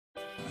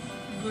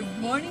Good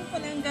morning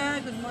Palangga,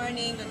 good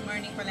morning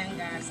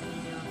Palangga sa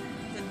inyo.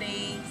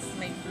 Today's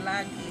my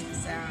vlog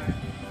is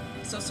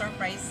so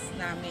surprise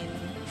namin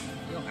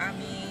yung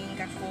aming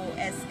kako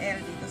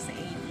SL dito sa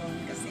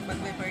Avon kasi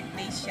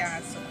magbe-birthday siya.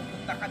 So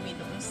pupunta kami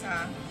doon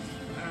sa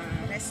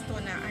resto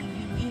na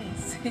aming.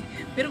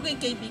 Pero kay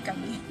KB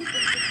kami.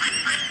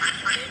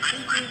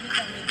 Kay KB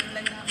kami, doon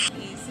lang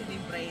namin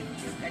i-celebrate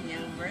yung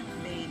kanyang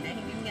birthday na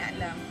hindi niya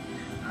alam.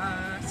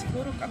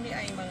 Siguro kami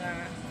ay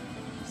mga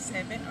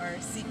 7 or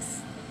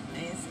 6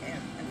 ASL.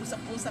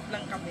 Nag-usap-usap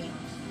lang kami.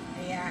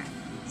 Kaya,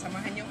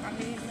 samahan nyo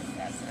kami.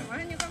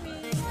 Samahan nyo kami.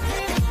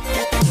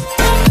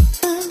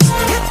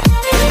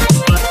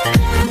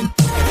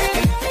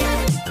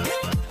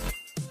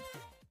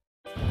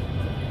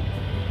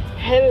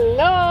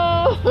 Hello!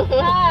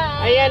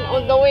 Hi! Ayan,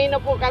 on the way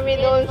na po kami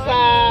doon sa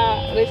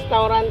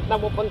restaurant na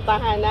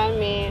pupuntahan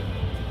namin.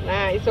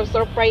 Na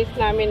iso-surprise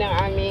namin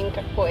ang aming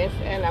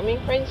kako-SL,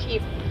 aming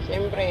friendship.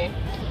 Siyempre,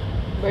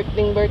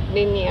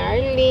 birthday ni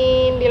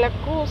Arlyn de la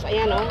Cruz.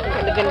 Ayan o,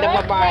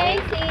 ganda-ganda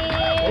babae.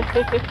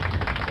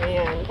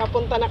 Ayan,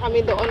 papunta na kami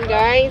doon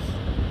guys.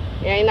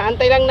 Ayan,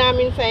 inaantay lang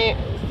namin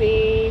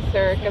si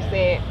sir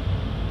kasi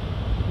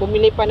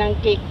bumili pa ng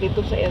cake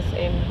dito sa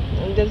SM.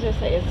 Nandun siya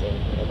sa SM.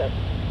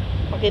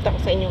 Pakita ko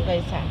sa inyo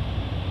guys ha.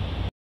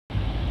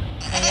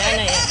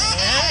 Ayan.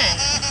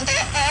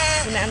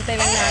 Inaantay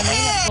lang namin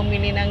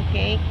bumili ng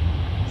cake.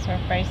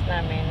 Surprise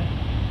namin.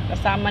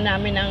 Kasama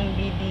namin ang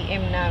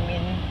BDM namin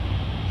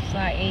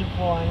sa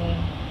Avon.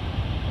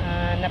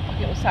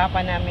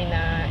 Napakiusapan namin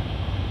na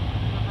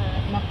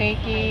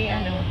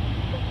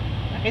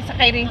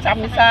nakisakay rin sa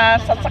amin sa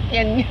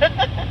sasakyan niya.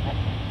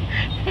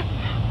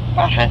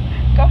 Parang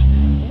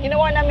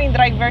ginawa namin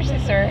driver si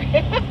sir.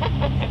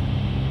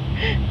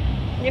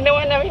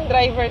 Ginawa namin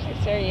driver si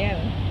sir yan.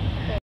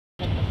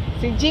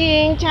 Si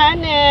Jing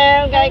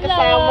Channel, guys,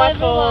 kasama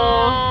ko.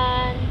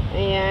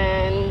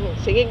 Ayan.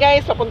 Sige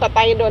guys, papunta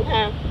tayo doon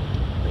ha.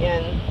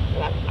 Ayan.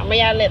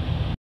 Amayalit.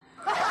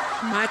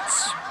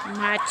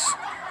 Much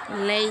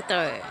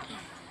later.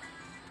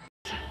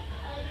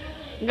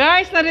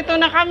 Guys, narito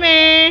na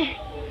kami.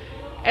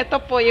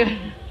 Ito po yun.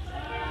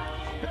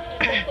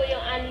 Ito po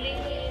yung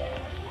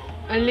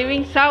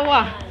unliving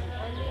sawa.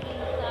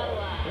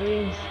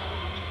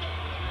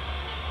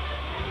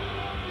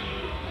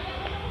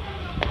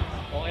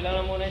 Okay lang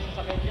na muna yung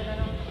sasakyan dyan,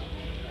 ano?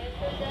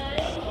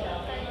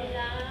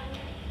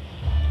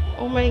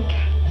 Oh my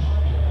God.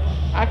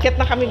 Akyat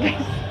na kami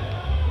guys.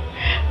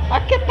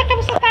 Akyat na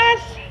kami sa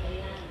taas.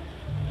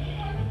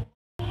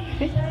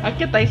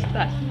 Akyat tayo sa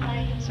taas.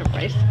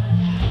 Surprise.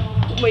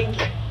 Oh my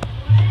God.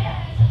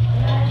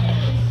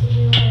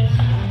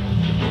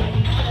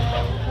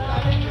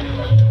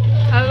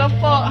 Hello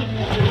po.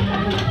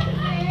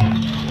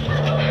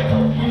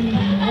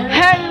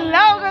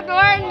 Hello, good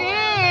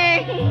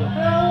morning.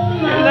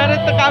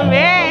 Narito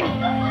kami.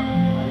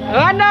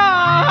 Ano?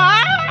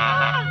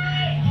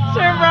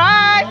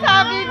 Surprise!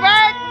 Happy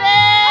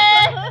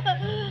birthday!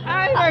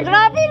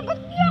 Grabe, ba't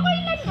di ako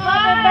ilan ba?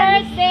 Happy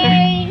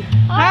birthday!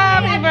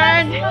 Happy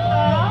birthday!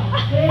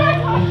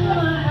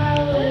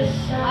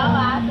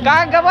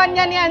 Gagawan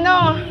niya ni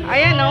ano?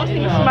 Ayan o, si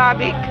Miss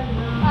Mavic.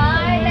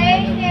 Hi,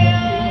 thank you!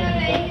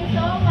 Thank you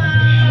so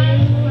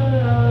much!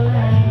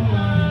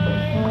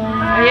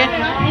 Ayan.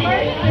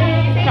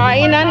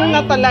 Kainan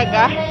na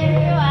talaga.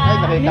 Ay,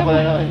 nakita ko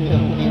na naman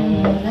yung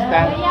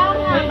stand.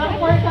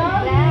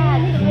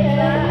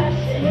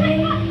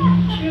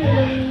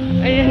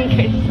 Ayan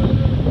guys.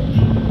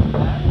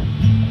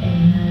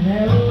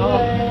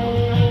 Oh.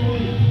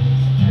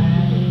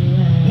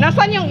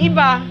 Nasaan yung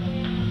iba?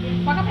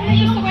 Baka po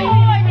gusto ko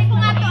yung hindi ko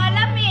nga to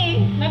alam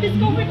eh.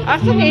 Na-discover ko.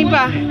 Asan yung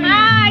iba?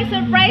 Hi,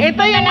 surprise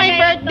Ito yung my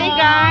birthday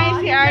guys,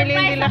 si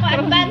Arlyn de la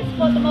Cruz. Advance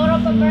po, tomorrow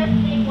pa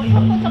birthday po. Isa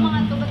po sa mga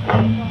tugot ko.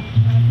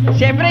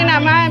 Siyempre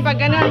naman, pag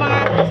ganun,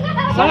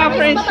 mga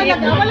friendship.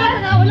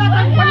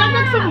 Wala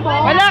nagsumbo.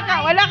 Wala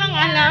kang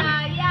alam.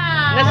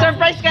 Yeah.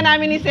 Na-surprise ka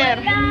namin ni sir.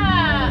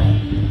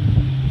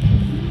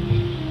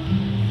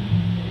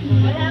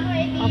 Wala ko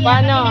idea.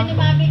 Paano? Kasi ni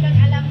Mami kang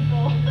alam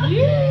ko.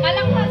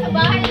 Alam ko sa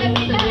bahay lang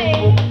nila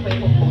eh.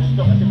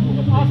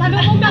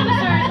 Salubong na to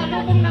sir,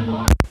 salubong na to.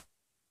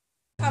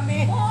 Kami.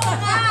 Oo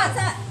nga.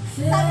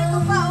 Sabi ko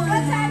pa, o ba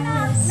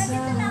sana?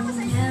 Nandito na ako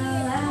sa iyo.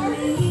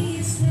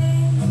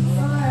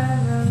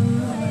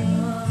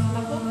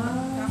 Ako,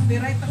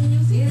 copyright ang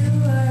music.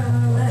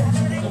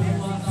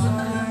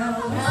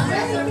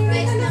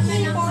 Surprise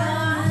naman ako.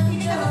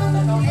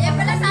 Kaya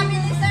pala sabi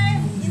ni sir,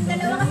 yung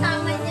dalawa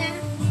kasama niya.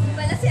 Yung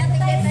pala si Ate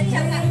Beth at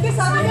saka.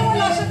 Sabi niya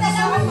wala siya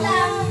Dalawa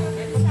lang.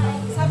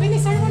 Sabi ni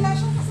sir wala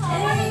siya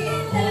kasama.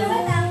 Dalawa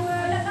lang.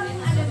 Wala kang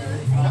ano doon.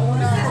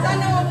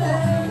 Dalawa po.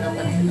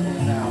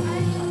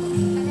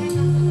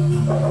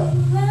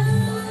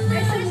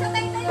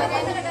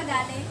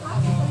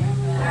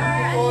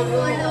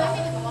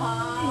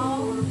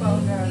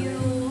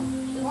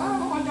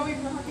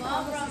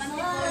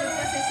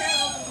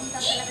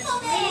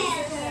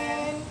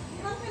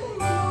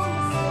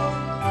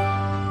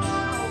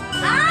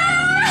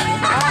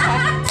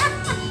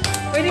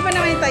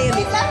 sa'yo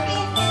dito.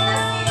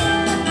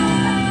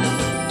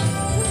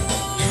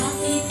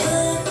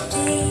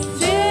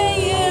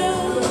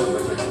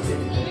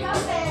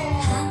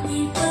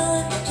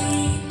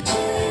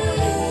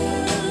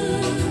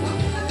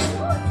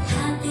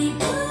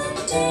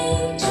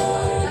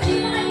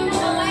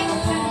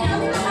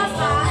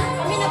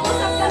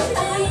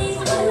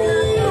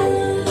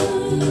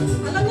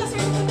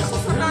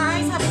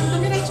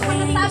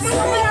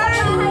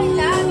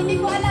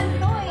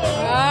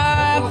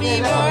 Happy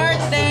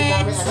birthday!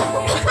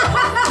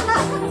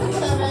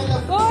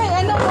 Uy,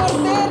 ano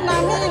order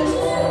namin?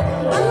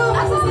 Ano?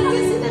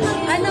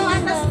 Ano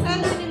atas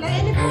ano nila?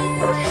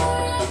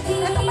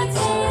 Ano ba?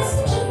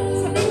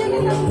 Sabihin nyo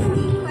nila.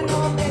 Ano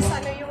bes?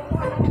 Ano yung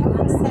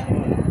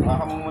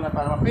Baka mo muna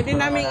para mapit. pwede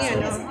namin yan,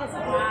 no?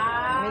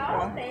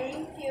 Wow,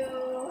 thank you.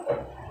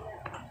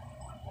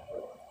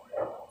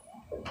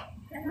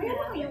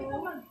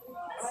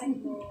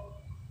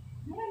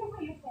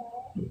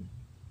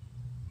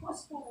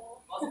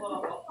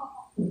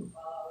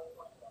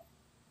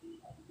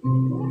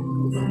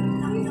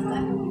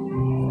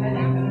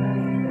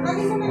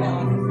 Lagi mo na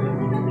lang.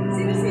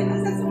 Sino-sino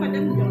sa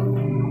sumadam yun?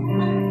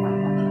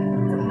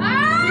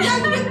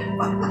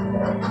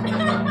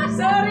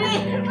 Sorry!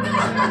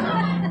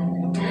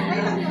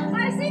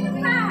 Ay, sino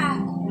ka?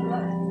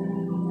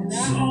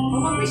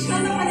 Mag-wish ka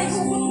naman ay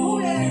hugot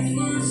mo eh.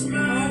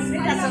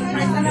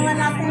 Surprise na naman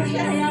natin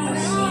siya. Hayaan mo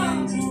na.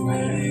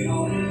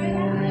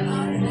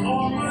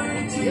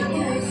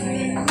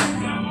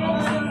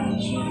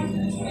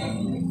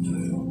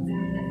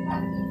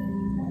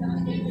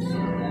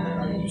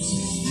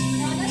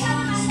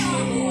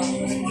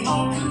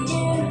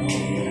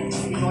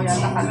 Ikaw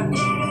yata ka lang.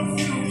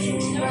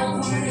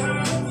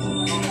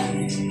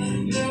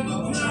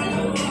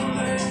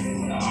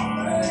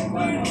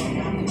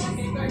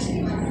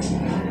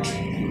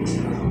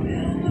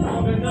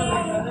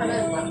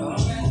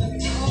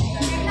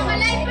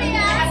 Nakalive ba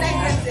yan?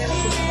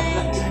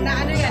 Na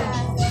ano yan?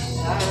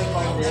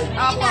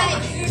 Opo.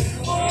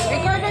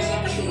 Recorded niyo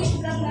kasi.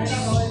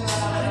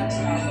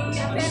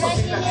 Pero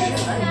hindi na kaya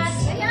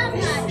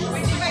nga.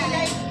 Pwede ba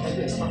i-live?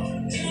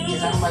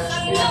 Kailangan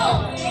malaki.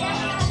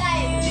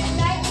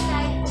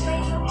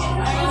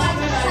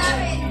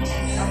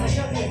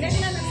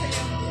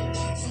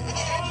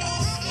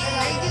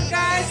 Thank you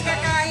guys,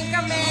 kakain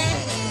kami.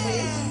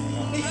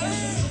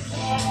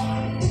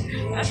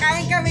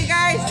 Kakain kami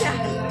guys.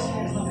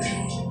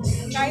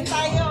 Kain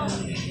tayo.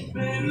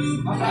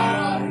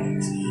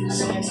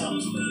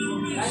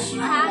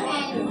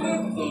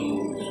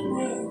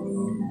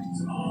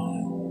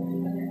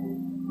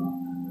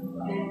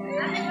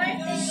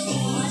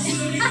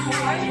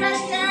 Happy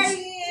birthday!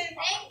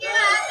 Thank you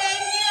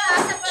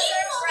sa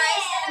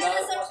pa-surprise. Alam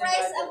mo,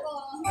 surprise ako.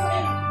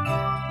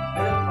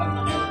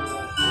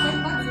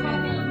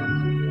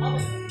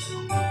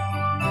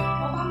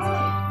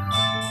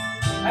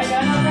 Ay,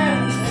 ano Ben?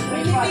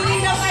 Pinipili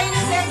daw kayo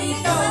ng set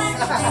dito.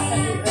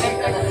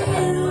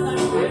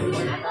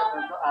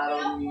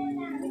 Araw ni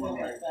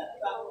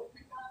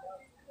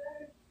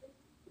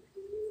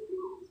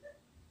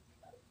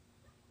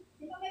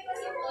Sino may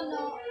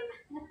pasimuno?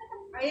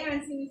 Ayan,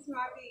 si Miss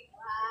Maki.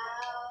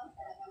 Wow,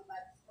 talagang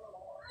bats ko.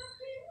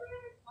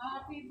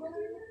 Happy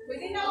birthday.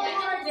 Pwede na ako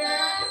order.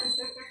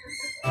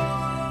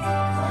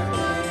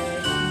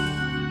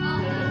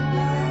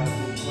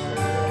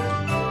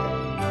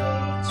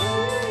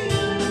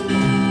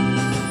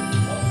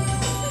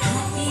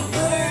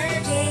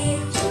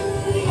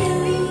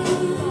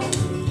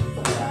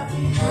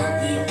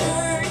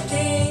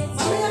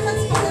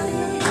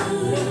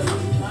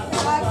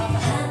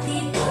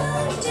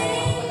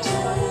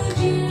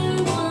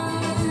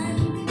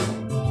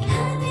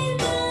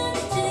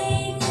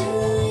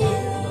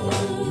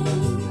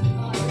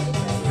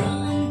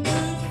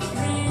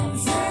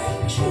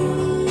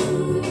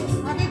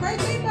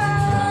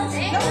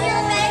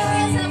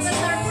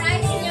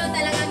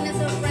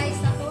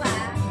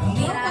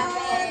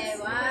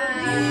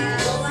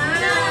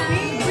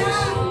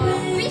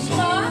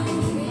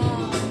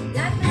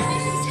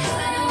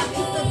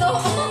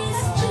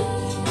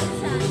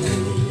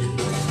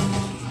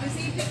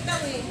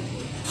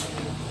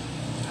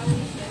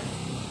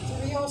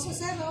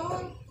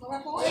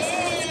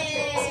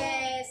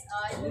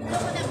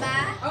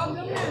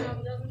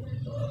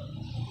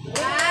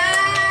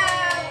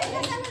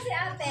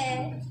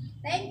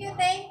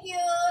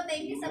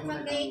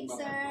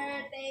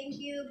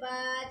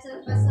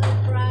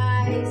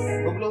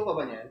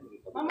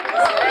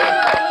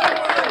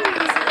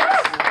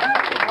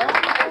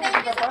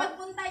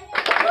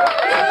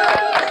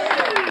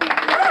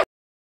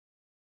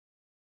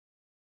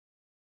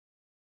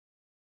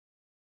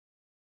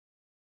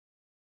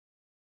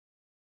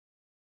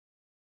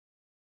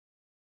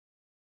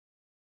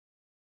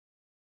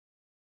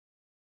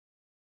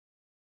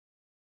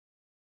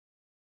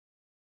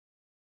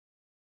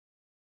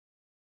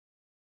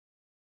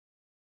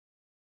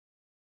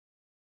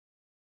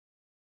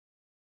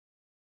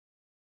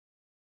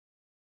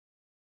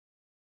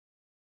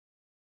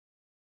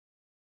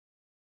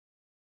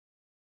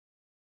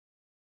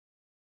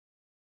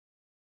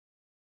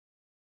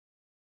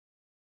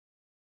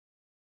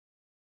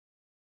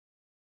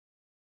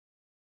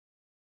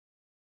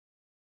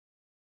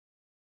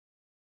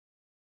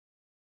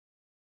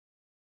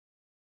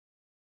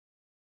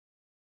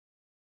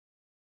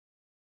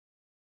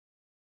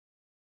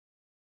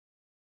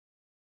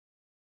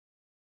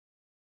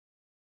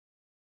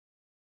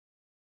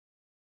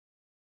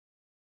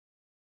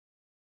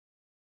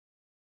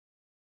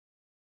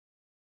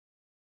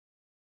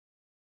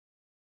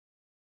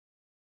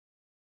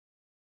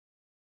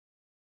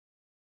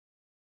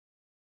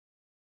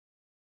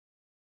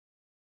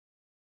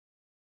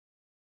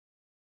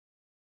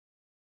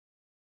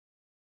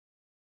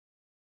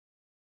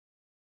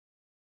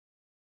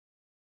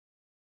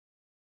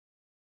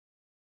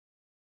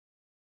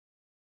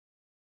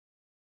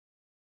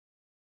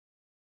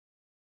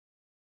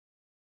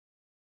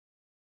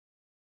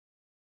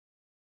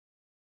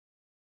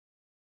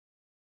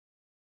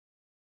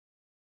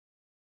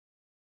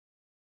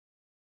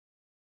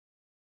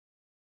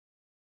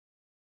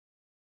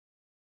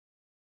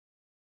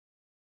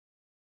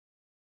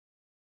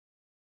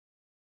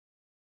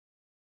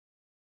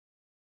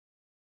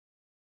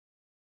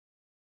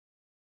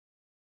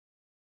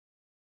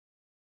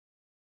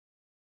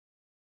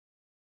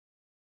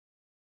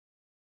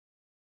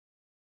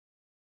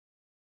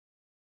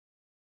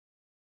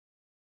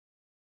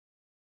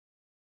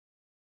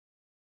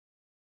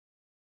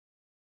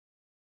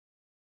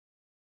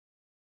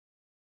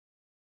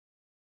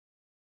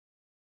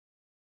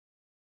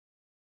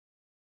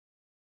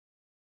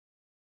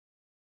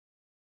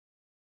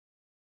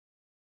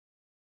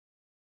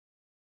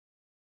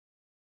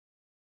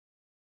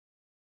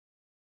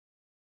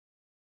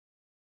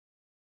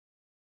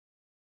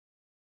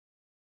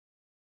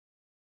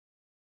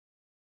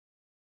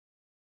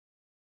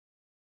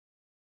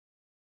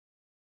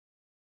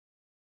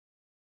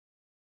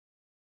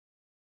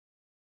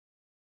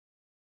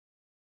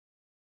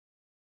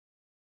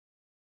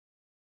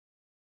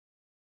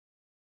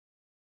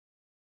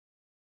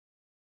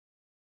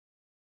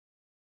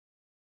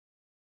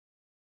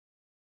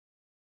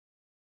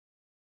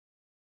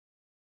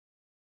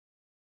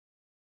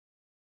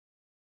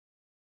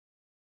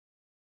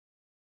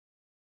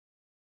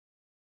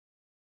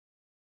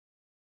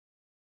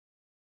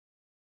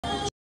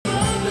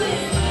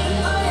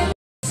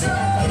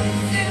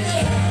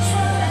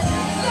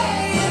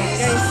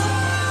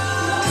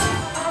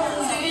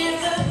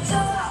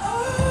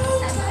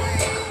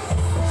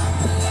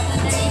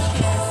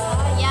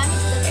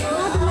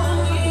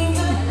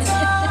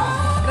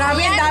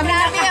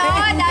 dami Grabe,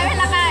 oh. Dami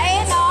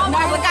nakain, oh.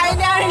 Dami kain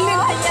ni Arlyn.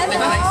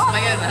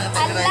 Ayan,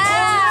 oh. Ala!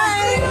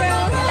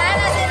 Wala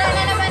na, sira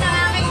na naman ang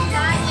aking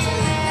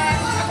diet.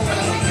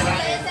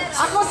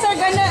 Ako, sir,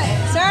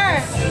 Sir,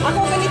 ako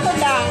ganito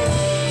lang.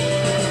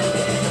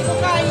 Hindi ko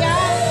kaya.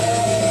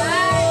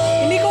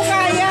 Hindi ko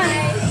kaya.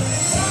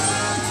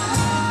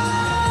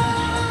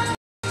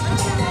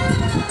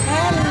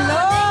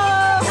 Hello!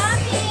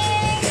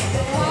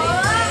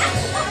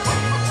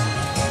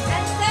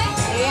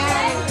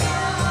 Ayan.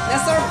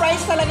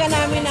 Na-surprise talaga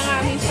namin ang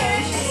aming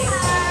friendship.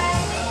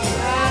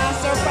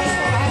 Surprise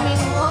for amin.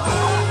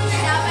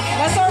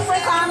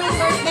 Na-surprise sa aming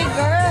birthday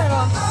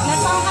girl.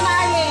 Nasaan ka na,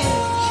 Arlyn?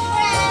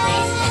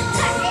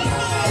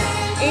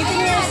 18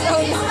 years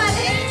old.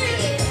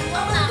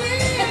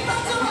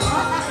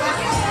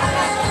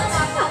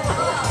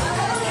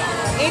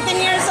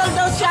 18 years old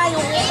daw siya,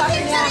 yung utak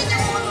niya.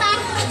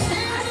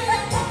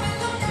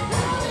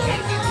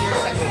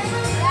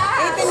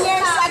 18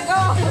 years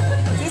ago.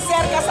 Si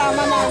Sir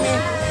kasama namin.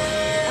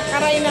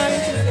 Nakaray namin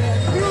si Sir.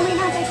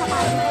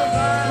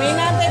 May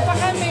natay pa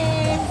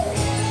kami.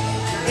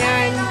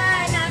 Yan.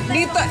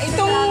 Dito,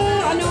 itong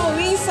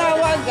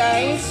Winsawa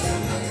guys.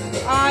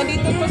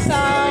 Dito to sa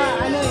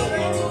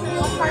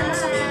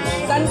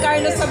San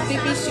Carlos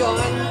Subdivision.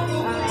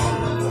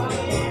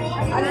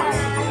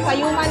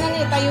 Tayuman na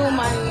ni,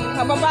 Tayuman.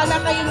 Kababa na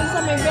kayo nun sa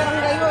may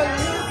barangay yun.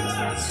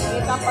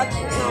 Tapat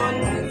nun.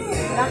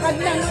 Lakad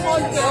lang ng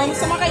konti.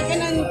 Sumakay ka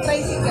ng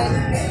tricycle.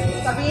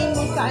 Sabihin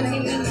mo saan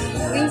din.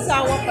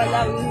 Winsawa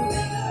pala.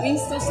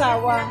 Wins to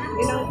Sawa.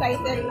 Yun ang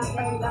title ng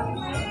kanilang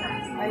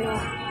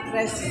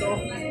resto.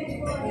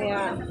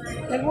 Ayan.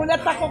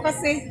 Nagulat ako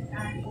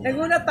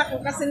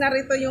kasi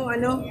narito yung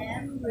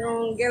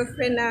yung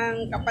girlfriend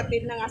ng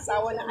kapatid ng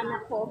asawa ng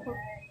anak ko.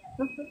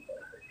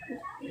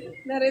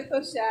 Narito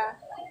siya.